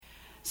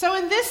So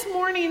in this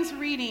morning's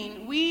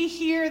reading, we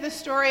hear the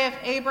story of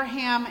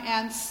Abraham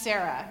and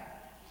Sarah.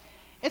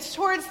 It's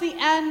towards the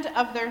end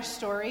of their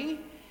story,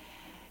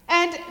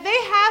 and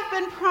they have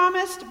been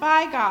promised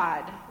by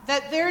God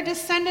that their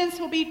descendants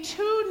will be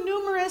too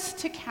numerous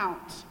to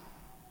count.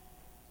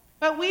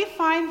 But we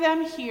find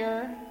them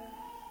here,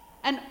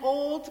 an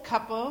old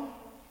couple,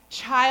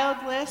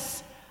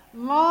 childless,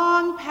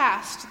 long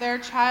past their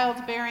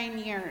childbearing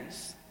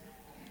years.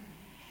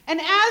 And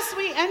as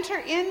we enter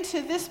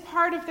into this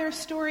part of their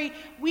story,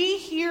 we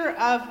hear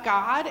of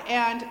God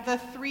and the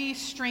three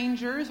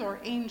strangers or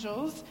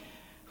angels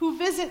who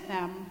visit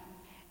them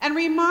and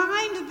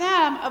remind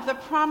them of the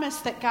promise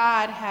that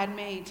God had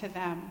made to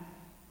them.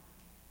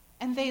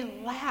 And they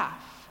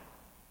laugh,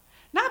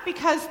 not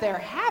because they're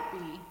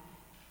happy,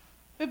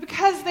 but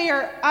because they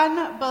are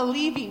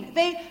unbelieving.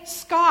 They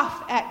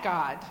scoff at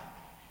God.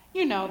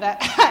 You know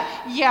that,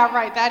 yeah,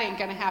 right, that ain't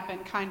going to happen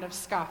kind of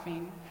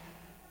scoffing.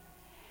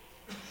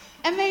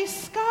 And they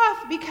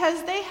scoff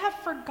because they have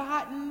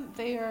forgotten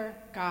their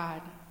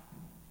God.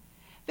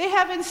 They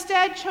have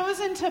instead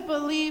chosen to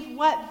believe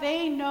what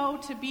they know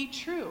to be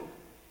true,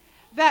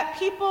 that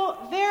people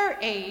their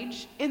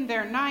age, in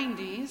their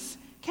 90s,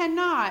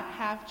 cannot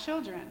have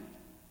children.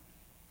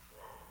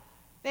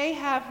 They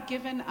have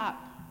given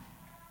up.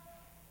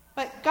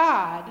 But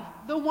God,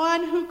 the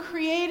one who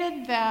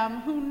created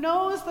them, who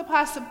knows the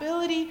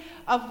possibility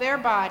of their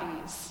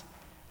bodies,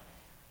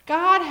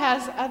 God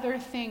has other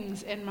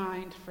things in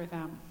mind for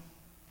them.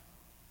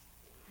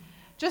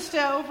 Just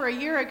over a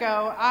year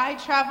ago, I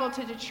traveled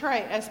to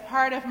Detroit as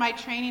part of my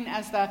training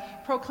as the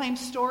Proclaim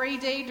Story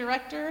Day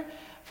director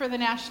for the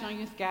National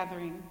Youth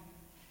Gathering.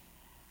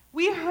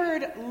 We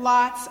heard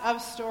lots of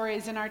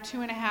stories in our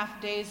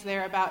 2.5 days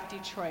there about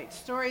Detroit,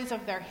 stories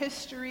of their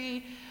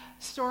history,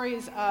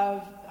 stories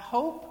of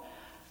hope,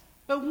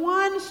 but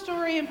one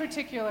story in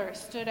particular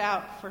stood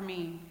out for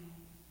me.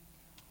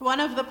 One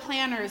of the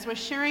planners was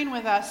sharing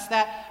with us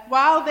that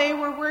while they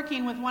were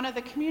working with one of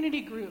the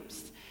community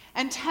groups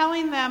and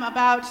telling them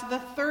about the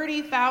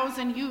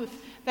 30,000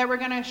 youth that were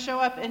going to show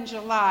up in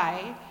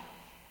July,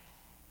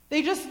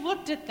 they just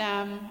looked at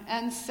them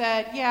and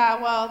said,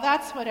 yeah, well,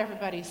 that's what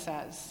everybody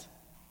says,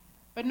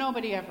 but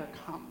nobody ever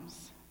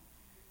comes.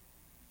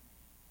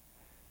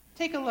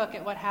 Take a look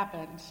at what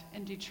happened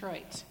in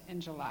Detroit in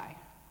July.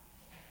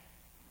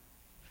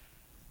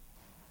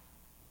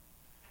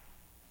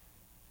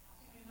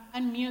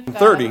 Unmute the...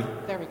 30.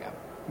 There we go.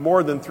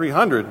 More than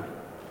 300.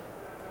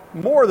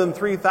 More than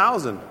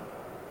 3,000.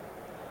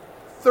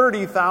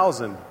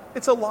 30,000.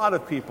 It's a lot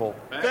of people.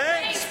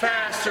 Thanks,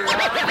 Pastor.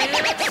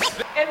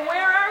 And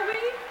where are we?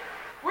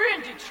 We're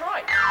in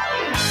Detroit.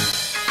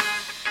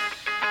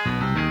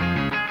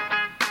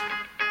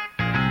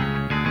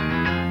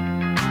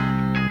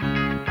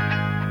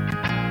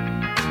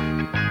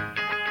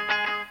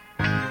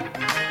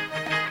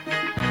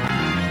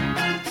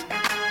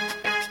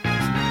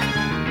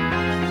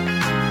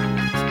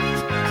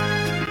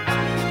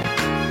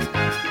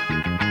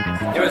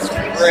 It was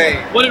great.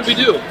 What did we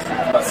do?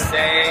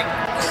 Sang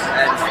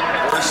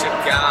and worship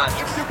God.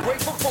 If you're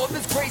grateful for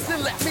this grace,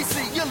 then let me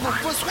see your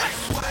Luther swag.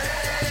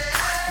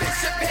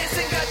 Bishop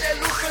Hanson got that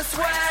Luther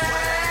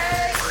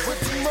swag.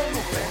 Redeemer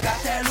Luther got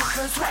that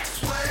Luther swag.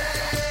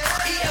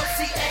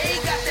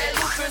 ELCA got that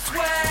Luther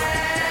swag.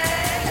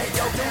 Hey,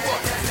 yo, the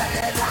world got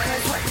that Luther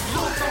swag.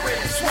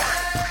 Lutheran swag.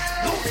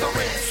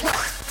 Lutheran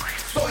swag.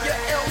 Throw your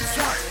L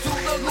swag to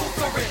the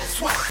Lutheran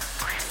swag.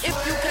 If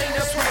you came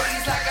to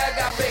praise like I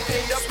got big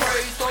in your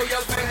praise, throw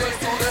your fingers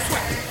to the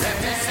swag. Let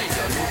me see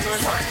your Lutheran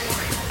swag.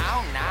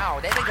 Oh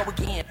no, there they go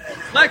again.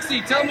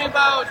 Lexi, tell me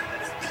about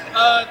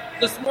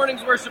this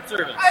morning's worship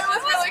service. It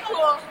was really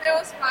cool. It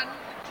was fun.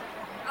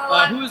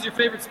 Who is your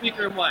favorite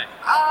speaker and why?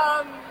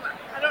 I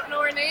don't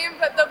know her name,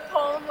 but the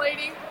poem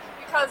lady,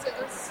 because it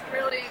was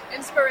really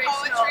inspirational.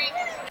 Poetry.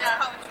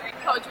 Yeah. Poetry.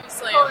 Poetry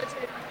slam.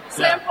 Poetry.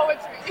 Slam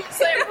poetry.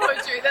 Slam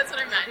poetry. That's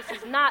what I meant.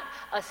 This is not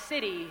a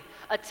city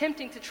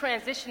attempting to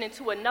transition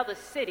into another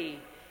city.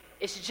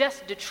 It's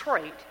just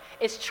Detroit.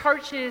 It's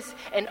churches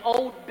and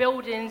old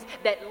buildings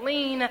that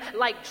lean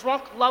like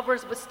drunk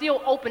lovers but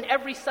still open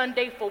every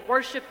Sunday for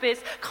worship.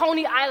 It's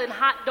Coney Island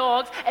hot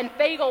dogs and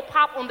Faygo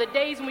pop on the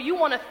days when you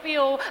want to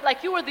feel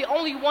like you are the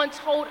only one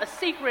told a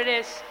secret.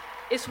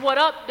 It's what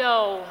up,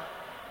 though.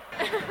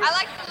 I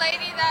like the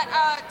lady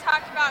that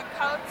talked about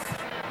coats,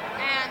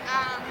 and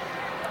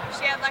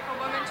she had like a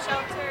women's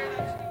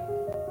shelter.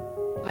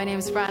 My name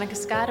is Veronica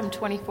Scott. I'm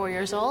 24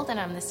 years old, and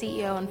I'm the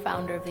CEO and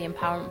founder of the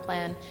Empowerment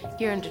Plan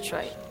here in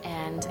Detroit.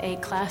 And a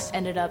class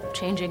ended up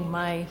changing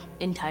my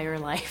entire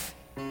life.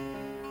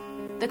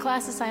 The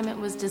class assignment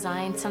was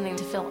designed something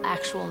to fill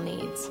actual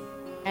needs.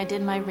 I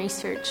did my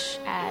research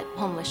at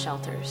homeless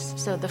shelters.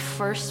 So the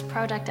first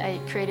product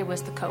I created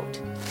was the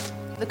coat.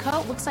 The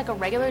coat looks like a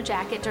regular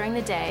jacket during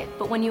the day,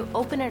 but when you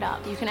open it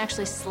up, you can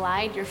actually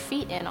slide your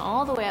feet in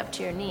all the way up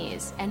to your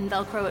knees and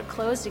Velcro it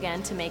closed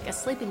again to make a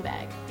sleeping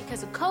bag.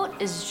 Because a coat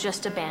is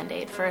just a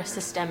Band-Aid for a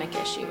systemic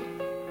issue.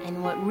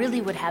 And what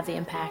really would have the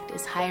impact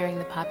is hiring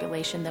the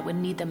population that would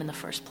need them in the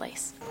first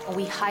place.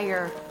 We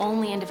hire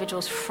only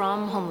individuals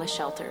from homeless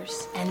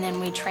shelters, and then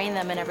we train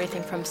them in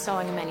everything from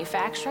sewing and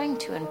manufacturing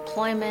to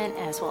employment,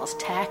 as well as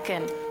tech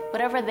and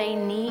whatever they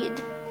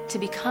need to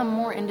become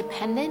more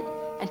independent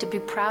and to be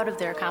proud of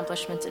their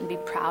accomplishments and be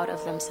proud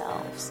of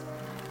themselves.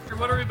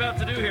 What are we about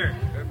to do here?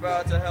 We're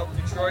about to help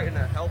Detroit in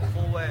a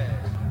helpful way.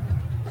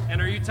 And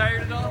are you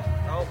tired at all?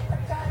 Nope.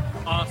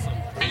 Awesome.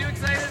 Are you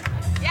excited?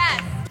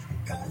 Yes.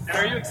 And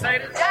are you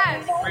excited?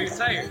 Yes. Are you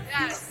tired?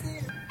 Yes.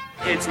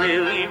 It's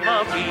really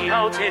muggy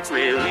out, it's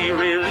really,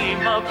 really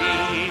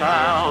muggy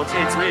out.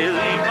 It's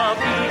really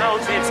muggy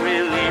out, it's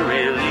really,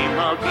 really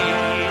muggy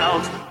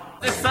out.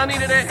 It's sunny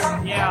today?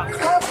 Yeah.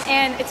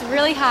 And it's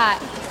really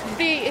hot.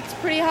 It's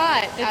pretty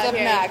hot. It's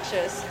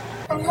obnoxious.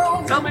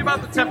 Tell me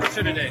about the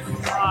temperature today.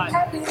 Hot.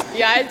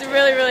 Yeah, it's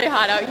really, really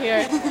hot out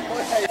here.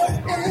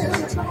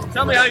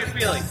 Tell me how you're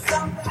feeling.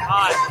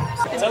 Hot.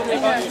 Tell me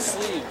about your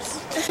sleeves.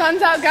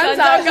 Sun's out, guns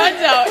out,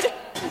 guns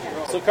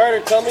out. So Carter,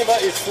 tell me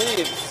about your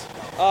sleeves.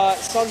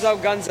 Sun's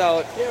out, guns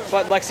out,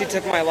 but Lexi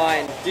took my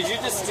line. Did you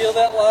just steal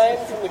that line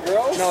from the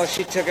girls? No,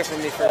 she took it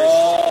from me first.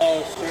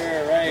 Oh,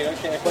 sure, right,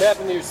 okay. What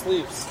happened to your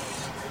sleeves?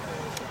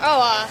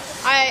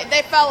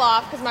 They fell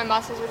off because my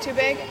muscles were too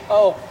big.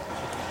 Oh.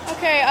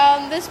 Okay,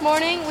 this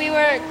morning we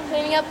were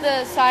cleaning up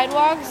the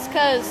sidewalks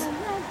because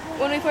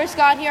when we first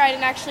got here I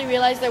didn't actually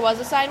realize there was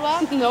a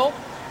sidewalk. Nope.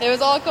 It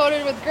was all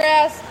coated with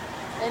grass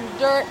and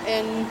dirt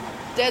and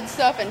dead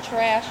stuff and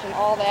trash and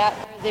all that.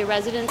 The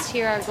residents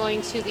here are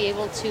going to be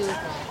able to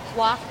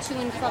walk to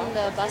and from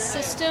the bus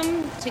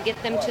system to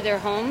get them to their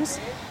homes.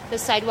 The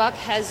sidewalk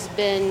has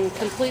been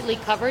completely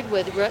covered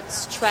with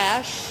roots,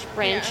 trash,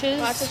 branches.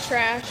 Yeah, lots of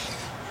trash.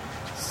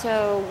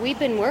 So we've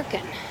been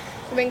working.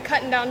 We've been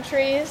cutting down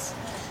trees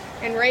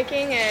and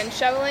raking and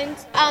shoveling.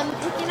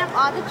 Picking up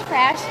all the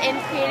trash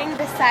and creating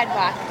the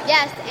sidewalk.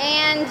 Yes,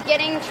 and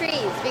getting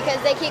trees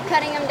because they keep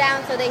cutting them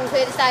down so they can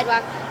clear the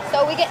sidewalk.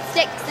 So we get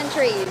sticks and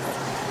trees.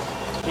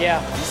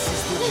 Yeah. This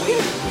is the way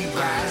that we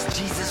rise.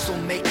 Jesus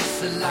will make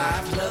us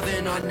alive,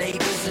 loving our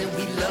neighbors, and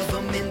we love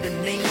them in the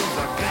name of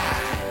our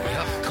God.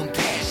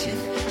 Compassion,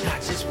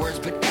 not just words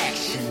but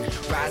action.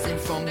 Rising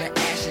from the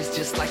ashes,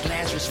 just like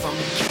Lazarus from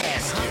the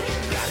casket.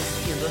 Gotta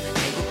be in the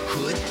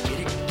neighborhood, get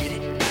it,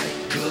 got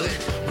it good.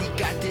 We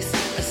got this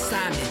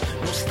assignment,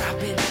 no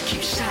stopping,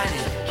 keep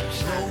shining.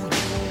 No,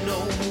 you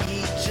know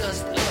me,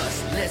 just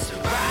us. Let's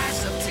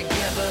rise up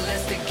together,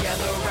 let's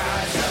together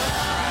rise up.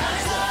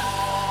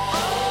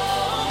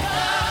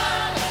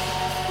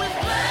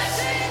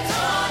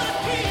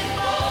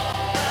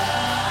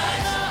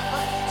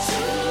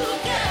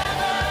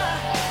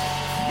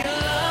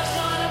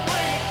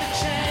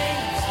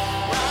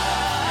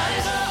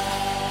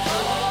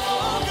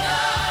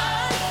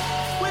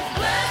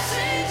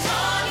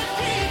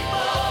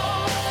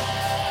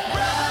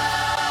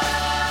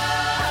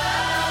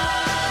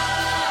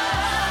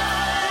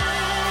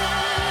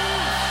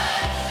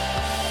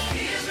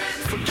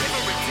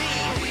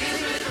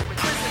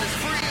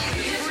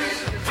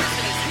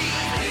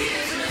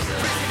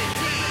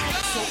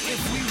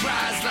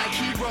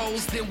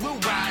 Then we'll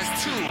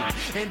rise too.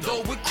 And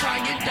though we're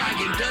crying,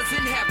 dying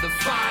doesn't have the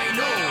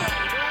final.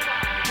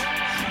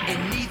 And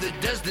neither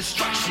does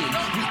destruction.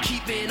 We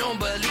keeping on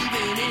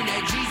believing in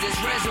that Jesus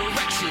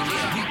resurrection.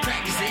 We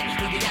practice it,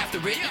 we get after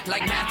it,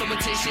 like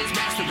mathematicians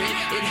master it.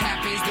 It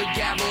happens, the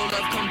gavel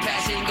of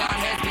compassion, God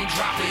has been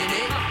dropping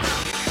it.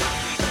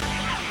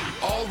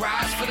 All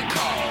rise for the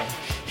call,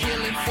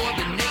 healing for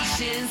the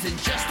nations and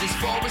justice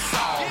for us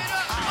all.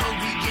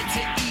 Hungry get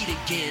to eat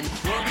again,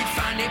 worried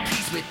find their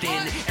peace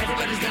within.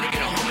 Everybody's gonna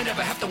get a home and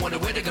never have to wonder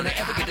where they're gonna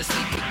ever get to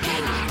sleep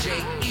again.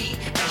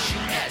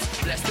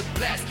 J-E-S-U-S, blessed to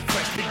bless,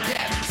 fresh to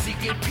death,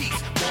 seeking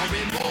peace, more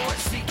and more,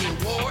 seeking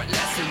war,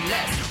 less and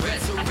less,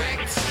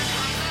 resurrect.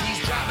 He's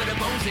driving the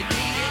bones that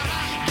need it,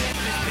 death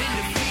has been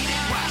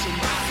defeated, watching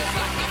rise up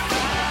like the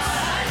phoenix.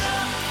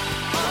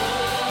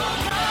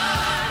 Oh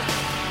God,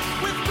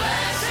 with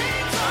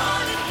blessings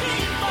on the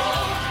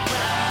people,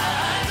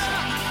 rise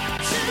up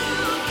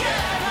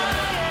together.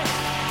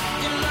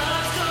 Your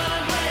love's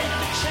gonna break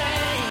the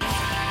chains.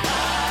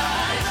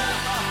 Rise up,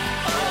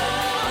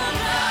 oh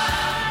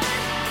God,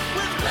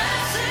 with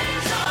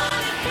blessings on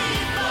the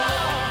people.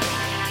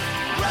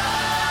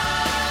 Rise.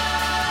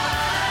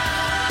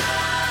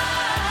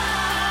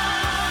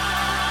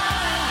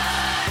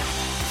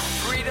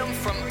 Freedom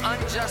from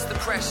unjust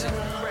oppression.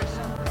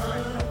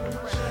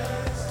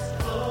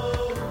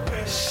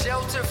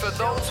 Shelter for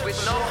those with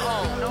no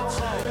home.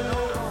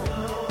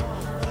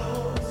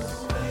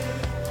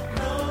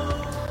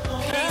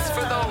 Peace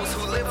for those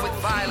who live with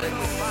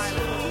violence.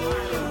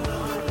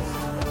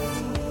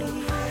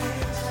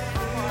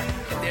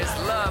 And there's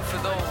love for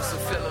those who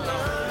feel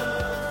alone.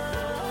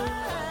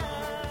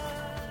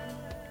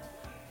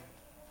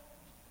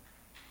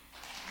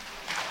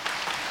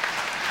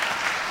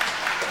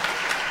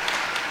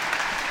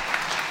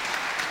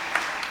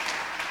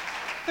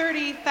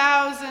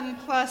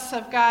 Plus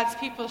of God's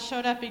people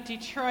showed up in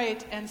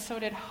Detroit, and so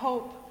did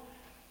hope,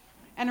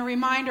 and a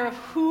reminder of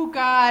who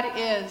God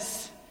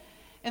is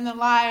in the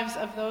lives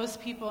of those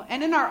people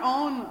and in our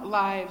own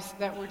lives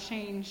that were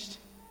changed.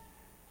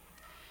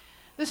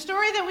 The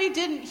story that we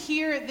didn't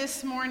hear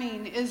this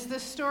morning is the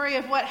story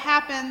of what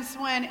happens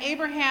when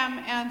Abraham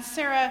and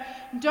Sarah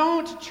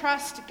don't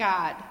trust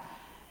God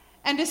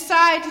and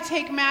decide to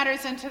take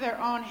matters into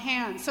their own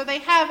hands. So they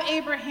have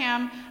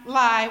Abraham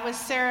lie with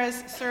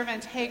Sarah's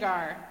servant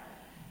Hagar.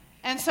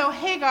 And so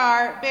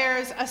Hagar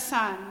bears a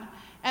son,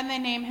 and they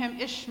name him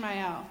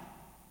Ishmael.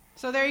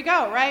 So there you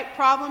go, right?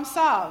 Problem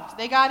solved.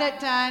 They got it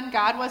done.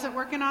 God wasn't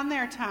working on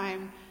their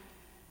time.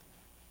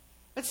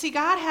 But see,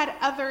 God had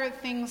other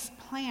things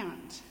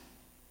planned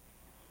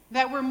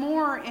that were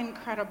more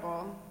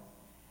incredible.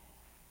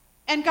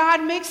 And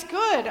God makes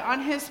good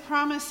on his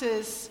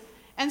promises,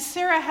 and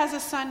Sarah has a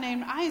son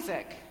named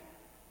Isaac.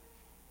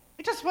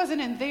 It just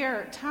wasn't in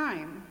their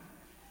time.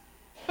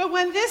 But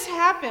when this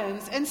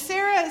happens, and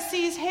Sarah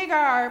sees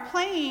Hagar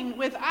playing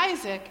with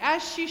Isaac,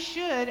 as she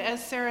should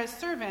as Sarah's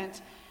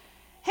servant,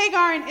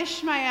 Hagar and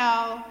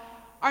Ishmael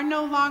are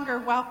no longer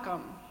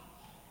welcome.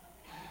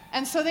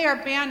 And so they are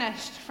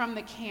banished from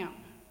the camp.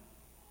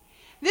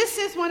 This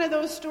is one of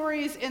those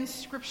stories in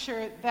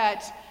Scripture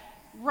that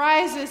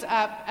rises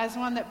up as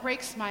one that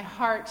breaks my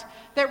heart,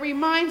 that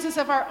reminds us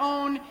of our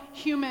own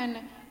human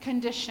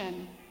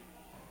condition.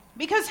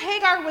 Because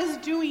Hagar was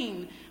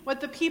doing what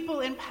the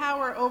people in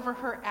power over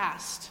her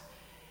asked.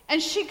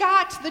 And she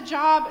got the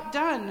job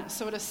done,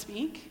 so to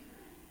speak.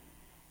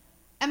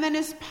 And then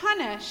is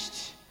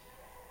punished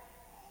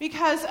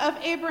because of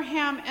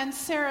Abraham and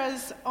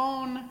Sarah's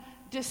own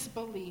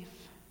disbelief.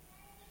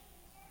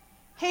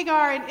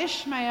 Hagar and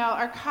Ishmael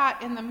are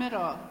caught in the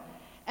middle,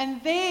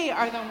 and they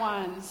are the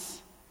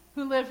ones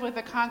who live with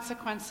the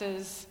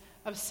consequences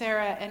of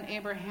Sarah and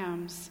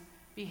Abraham's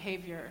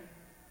behavior.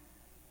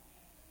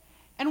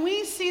 And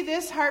we see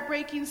this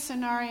heartbreaking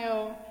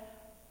scenario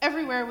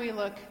everywhere we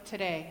look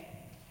today.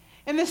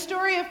 In the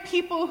story of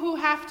people who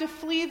have to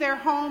flee their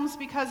homes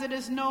because it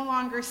is no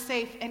longer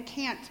safe and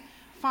can't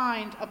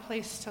find a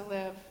place to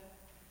live.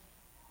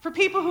 For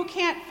people who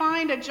can't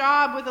find a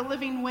job with a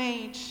living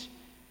wage.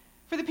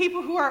 For the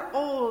people who are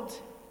old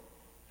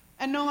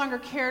and no longer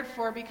cared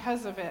for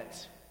because of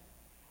it.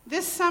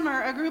 This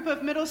summer, a group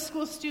of middle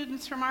school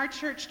students from our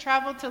church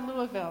traveled to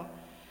Louisville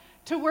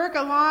to work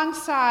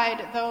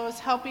alongside those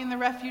helping the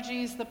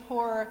refugees, the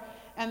poor,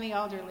 and the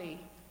elderly.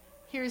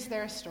 Here's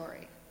their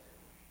story.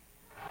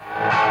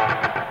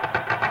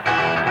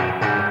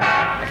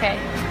 Okay,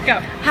 go.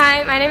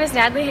 Hi, my name is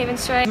Natalie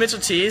Havenstroy. Mitchell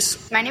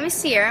Teese. My name is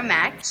Sierra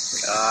Mack.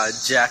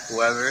 Jack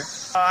Weber.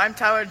 I'm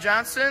Tyler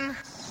Johnson.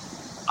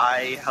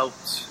 I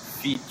helped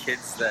feed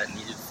kids that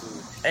needed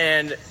food.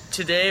 And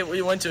today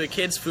we went to a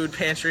kids' food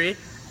pantry,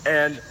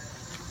 and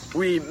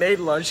we made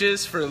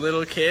lunches for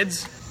little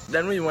kids.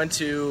 Then we went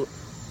to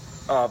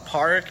a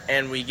park,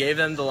 and we gave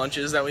them the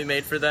lunches that we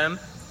made for them.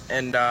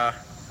 And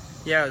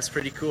yeah, it was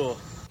pretty cool.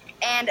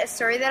 And a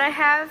story that I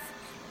have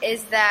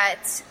is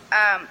that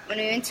when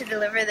we went to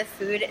deliver the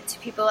food to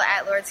people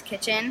at Lord's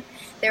Kitchen,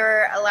 there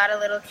were a lot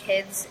of little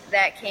kids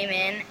that came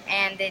in,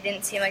 and they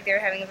didn't seem like they were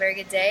having a very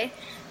good day.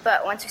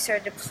 But once we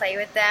started to play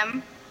with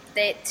them,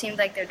 it seemed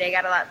like their day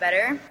got a lot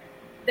better.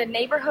 The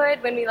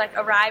neighborhood, when we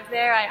arrived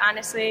there, I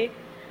honestly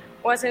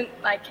wasn't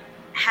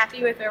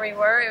happy with where we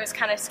were. It was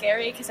kind of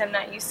scary because I'm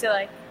not used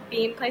to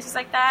being places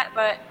like that.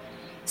 But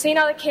seeing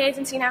all the kids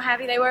and seeing how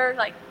happy they were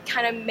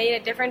kind of made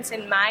a difference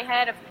in my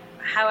head of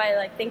how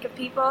I think of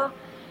people.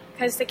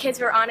 Because the kids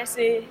were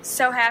honestly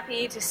so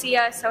happy to see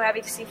us, so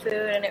happy to see food,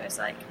 and it was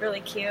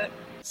really cute.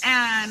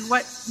 And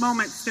what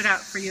moment stood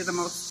out for you the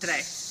most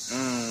today?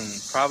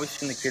 Probably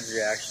seeing the kids'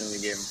 reaction when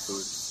we gave them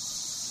food.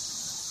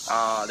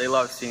 They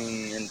loved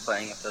seeing and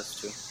playing with us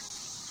too.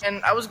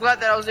 And I was glad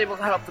that I was able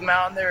to help them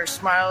out, and they were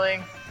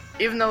smiling.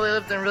 Even though they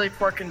lived in really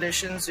poor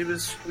conditions, it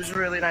was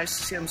really nice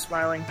to see them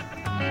smiling.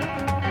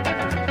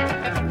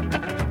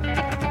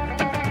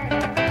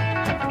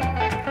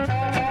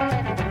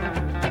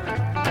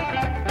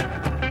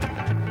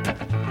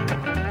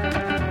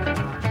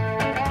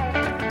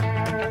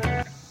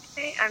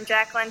 Hey, I'm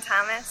Jacqueline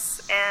Thomas,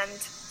 and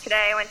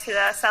today I went to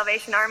the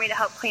Salvation Army to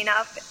help clean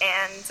up,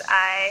 and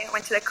I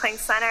went to the Kling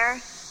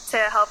Center to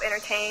help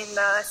entertain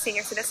the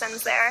senior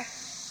citizens there.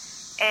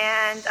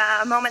 And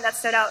a moment that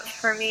stood out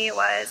for me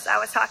was I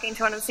was talking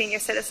to one of the senior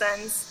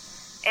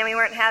citizens, and we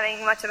weren't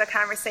having much of a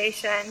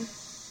conversation.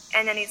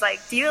 And then he's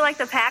like, "Do you like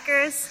the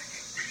Packers?"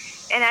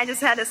 And I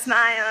just had to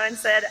smile and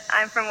said,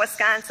 "I'm from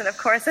Wisconsin, of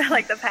course I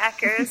like the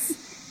Packers."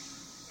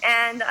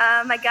 And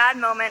my God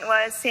moment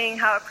was seeing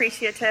how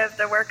appreciative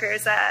the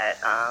workers at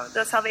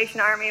the Salvation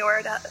Army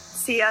were to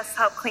see us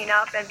help clean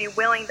up and be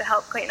willing to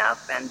help clean up.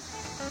 And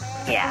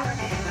yeah.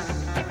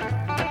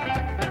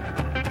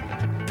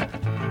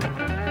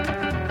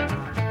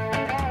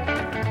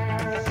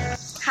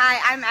 Hi,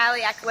 I'm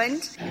Allie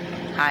Eklund.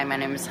 Hi, my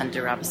name is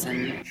Hunter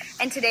Robinson.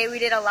 And today we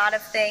did a lot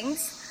of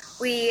things.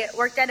 We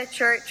worked at a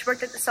church,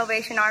 worked at the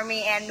Salvation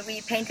Army, and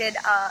we painted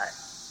a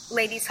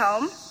lady's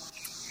home.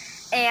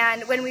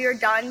 And when we were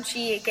done,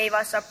 she gave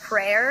us a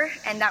prayer,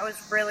 and that was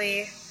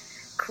really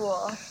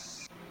cool.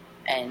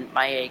 And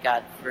my A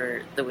God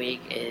for the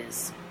week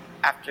is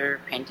after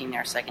painting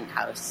our second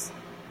house,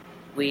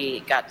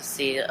 we got to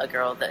see a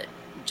girl that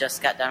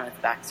just got done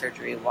with back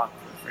surgery walk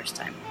for the first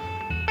time.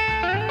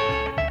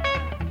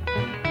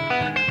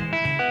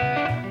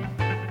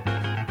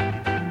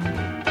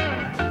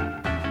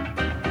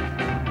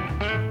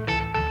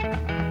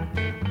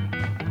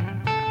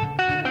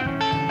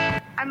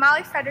 I'm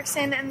Molly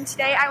Fredrickson, and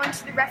today I went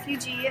to the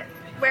refugee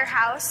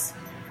warehouse.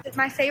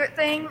 My favorite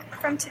thing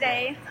from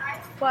today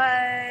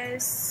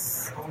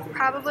was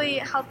probably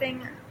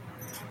helping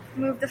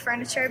move the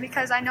furniture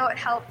because I know it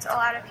helped a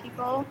lot of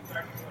people,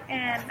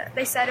 and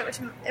they said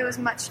it was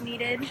much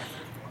needed.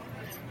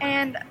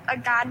 And a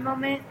God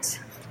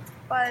moment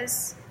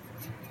was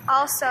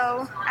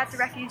also at the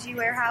refugee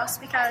warehouse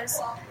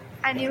because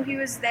I knew He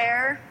was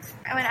there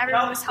when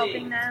everyone was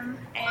helping them,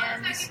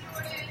 and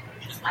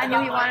I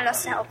knew He wanted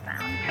us to help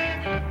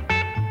them.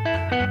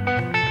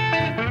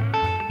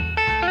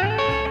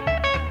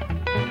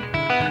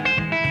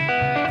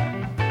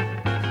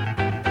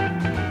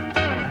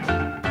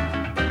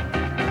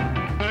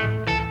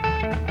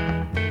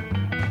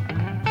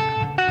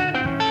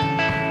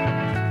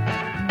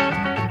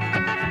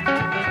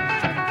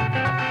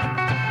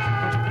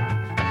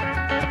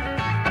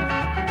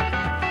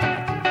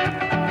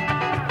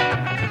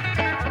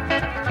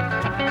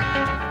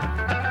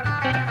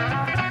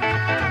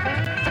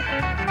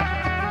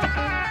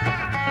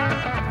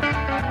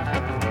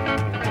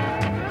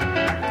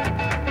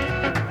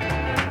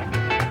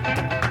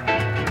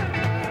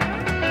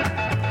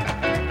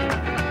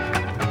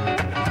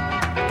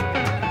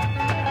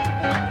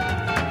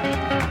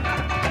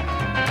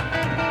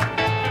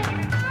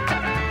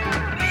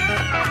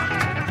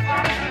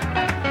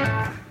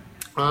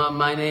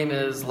 My name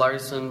is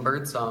Larson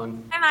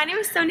Birdsong. Hi, my name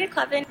is Sonia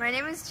Clevin. My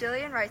name is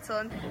Jillian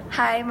Reitzel.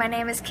 Hi, my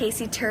name is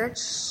Casey Turk.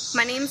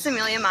 My name is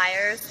Amelia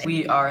Myers.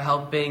 We are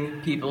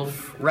helping people,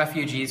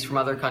 refugees from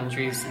other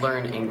countries,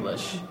 learn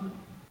English.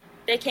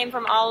 They came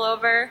from all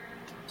over,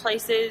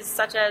 places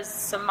such as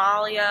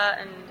Somalia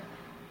and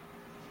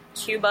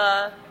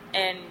Cuba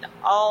and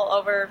all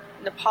over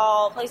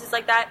Nepal, places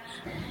like that.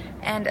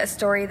 And a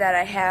story that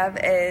I have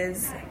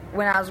is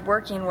when I was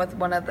working with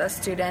one of the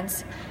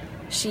students,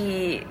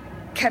 she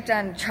kept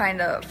on trying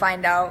to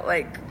find out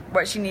like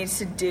what she needs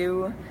to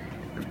do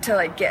to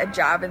like get a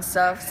job and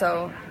stuff,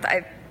 so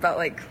I felt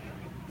like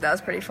that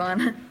was pretty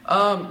fun.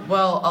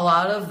 Well, a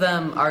lot of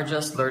them are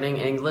just learning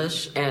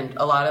English, and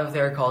a lot of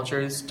their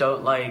cultures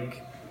don't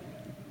like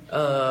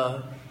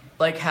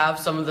have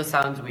some of the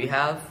sounds we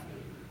have.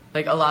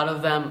 Like a lot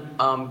of them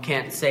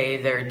can't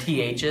say their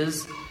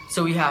THs,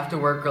 so we have to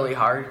work really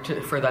hard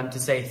for them to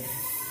say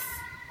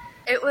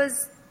It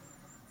was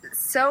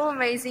so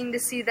amazing to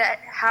see that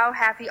how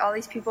happy all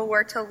these people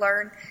were to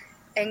learn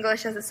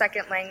English as a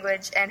second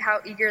language and how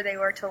eager they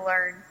were to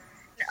learn.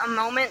 A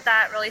moment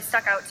that really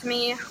stuck out to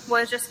me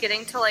was just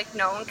getting to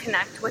know and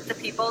connect with the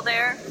people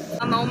there.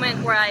 A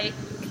moment where I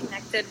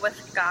connected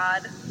with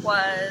God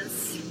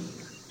was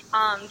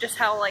just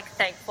how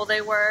thankful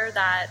they were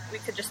that we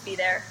could just be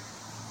there.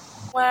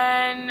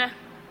 When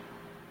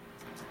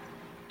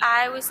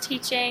I was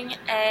teaching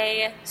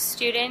a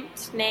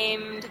student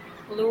named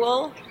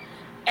Lowell,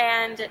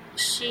 and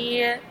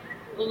she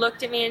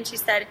looked at me and she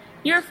said,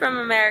 "You're from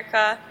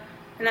America."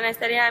 And then I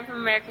said, "Yeah, I'm from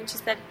America." And she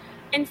said,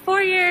 "In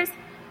 4 years,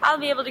 I'll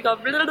be able to go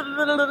blah, blah,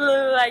 blah, blah,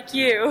 blah, like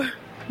you."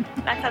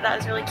 I thought that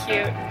was really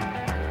cute.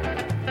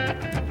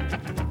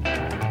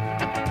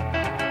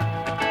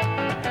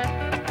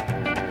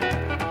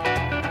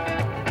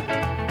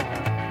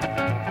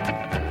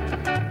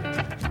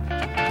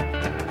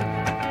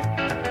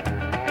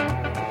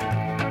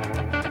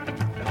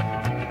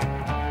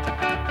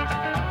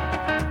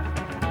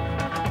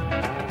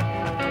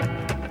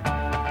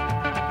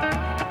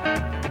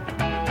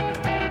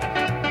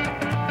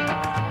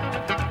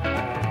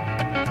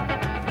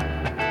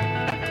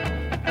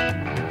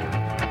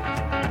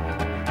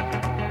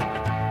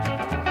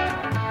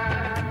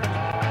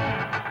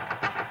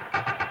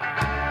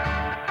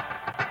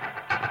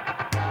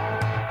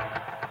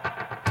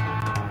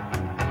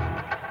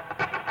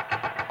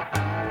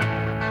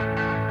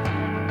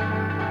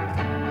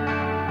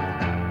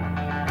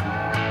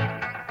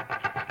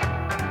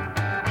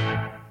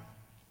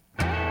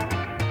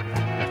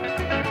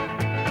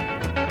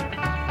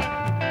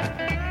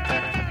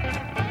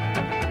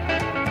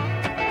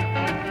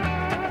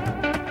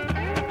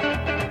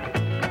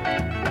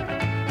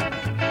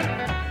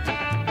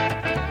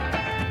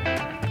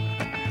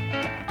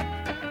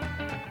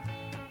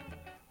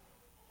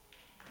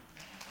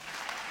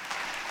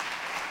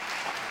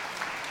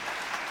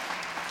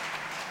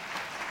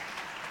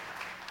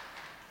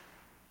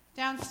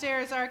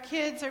 Downstairs, our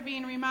kids are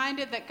being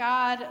reminded that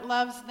God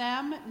loves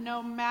them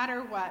no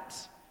matter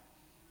what.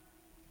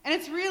 And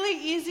it's really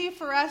easy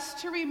for us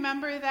to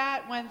remember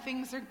that when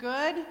things are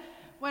good,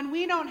 when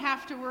we don't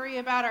have to worry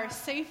about our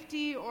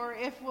safety or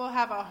if we'll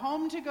have a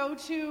home to go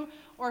to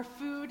or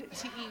food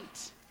to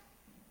eat.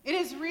 It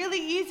is really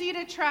easy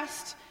to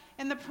trust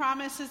in the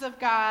promises of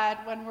God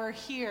when we're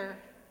here.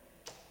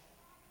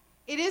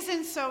 It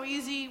isn't so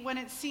easy when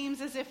it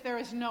seems as if there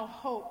is no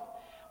hope.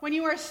 When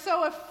you are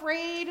so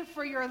afraid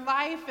for your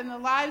life and the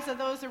lives of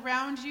those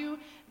around you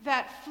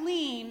that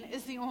fleeing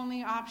is the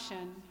only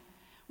option.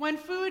 When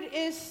food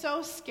is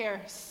so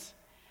scarce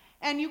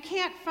and you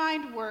can't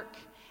find work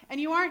and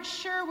you aren't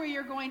sure where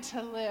you're going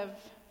to live.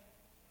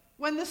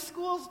 When the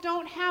schools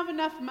don't have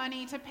enough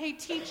money to pay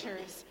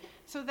teachers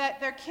so that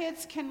their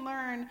kids can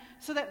learn,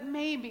 so that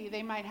maybe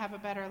they might have a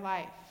better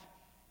life.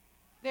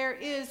 There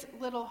is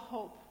little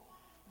hope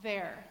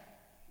there.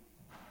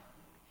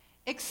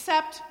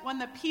 Except when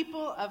the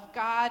people of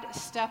God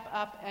step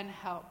up and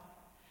help.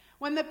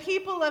 When the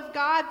people of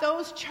God,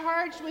 those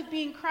charged with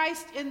being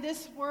Christ in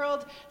this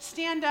world,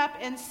 stand up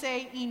and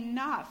say,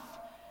 enough.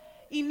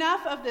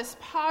 Enough of this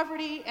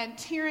poverty and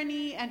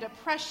tyranny and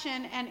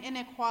oppression and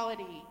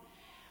inequality.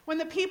 When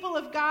the people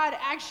of God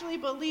actually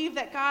believe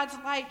that God's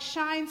light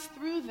shines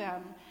through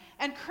them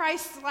and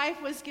Christ's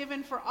life was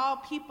given for all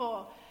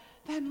people,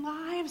 then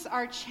lives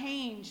are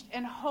changed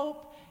and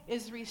hope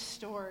is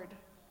restored.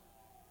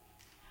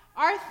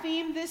 Our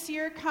theme this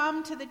year,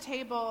 Come to the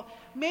Table,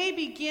 may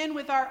begin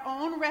with our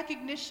own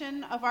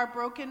recognition of our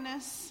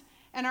brokenness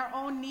and our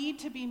own need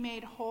to be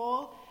made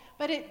whole,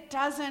 but it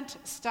doesn't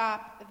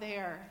stop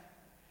there.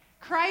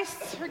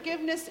 Christ's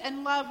forgiveness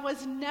and love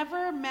was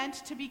never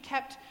meant to be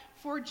kept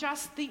for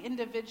just the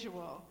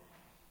individual.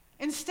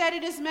 Instead,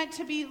 it is meant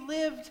to be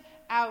lived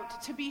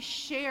out, to be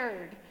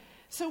shared.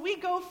 So we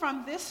go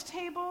from this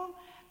table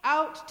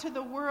out to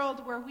the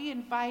world where we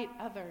invite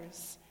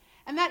others.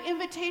 And that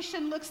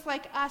invitation looks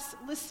like us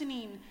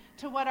listening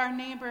to what our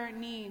neighbor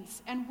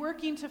needs and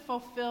working to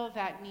fulfill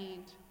that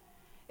need.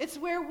 It's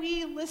where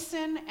we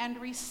listen and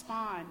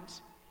respond.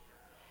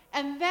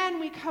 And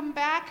then we come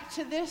back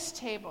to this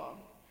table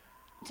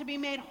to be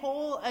made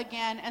whole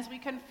again as we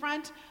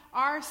confront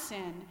our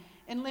sin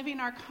in living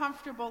our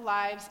comfortable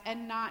lives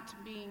and not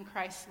being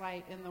Christ's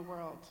light in the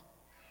world.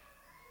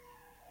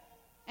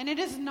 And it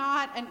is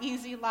not an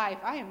easy life.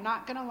 I am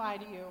not going to lie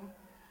to you.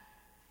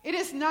 It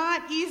is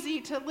not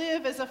easy to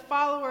live as a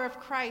follower of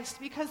Christ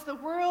because the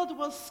world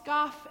will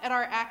scoff at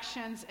our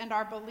actions and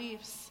our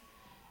beliefs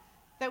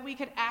that we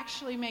could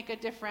actually make a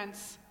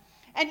difference.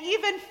 And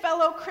even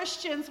fellow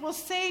Christians will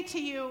say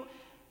to you,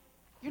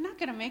 you're not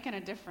going to make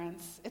a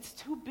difference. It's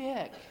too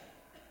big.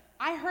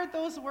 I heard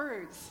those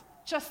words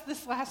just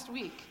this last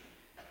week.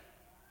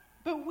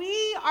 But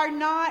we are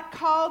not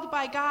called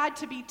by God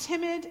to be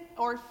timid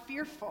or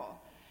fearful.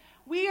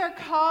 We are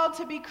called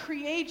to be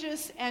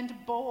courageous and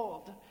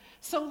bold.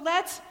 So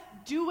let's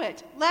do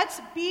it.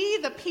 Let's be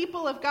the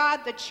people of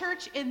God, the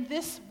church in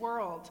this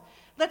world.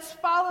 Let's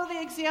follow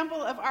the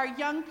example of our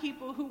young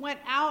people who went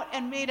out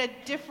and made a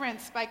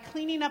difference by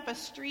cleaning up a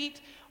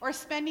street or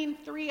spending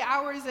 3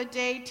 hours a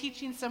day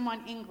teaching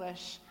someone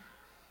English.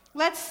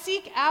 Let's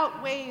seek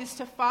out ways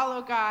to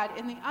follow God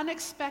in the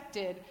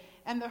unexpected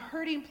and the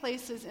hurting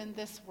places in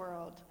this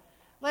world.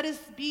 Let us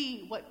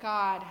be what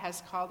God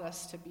has called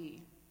us to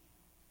be.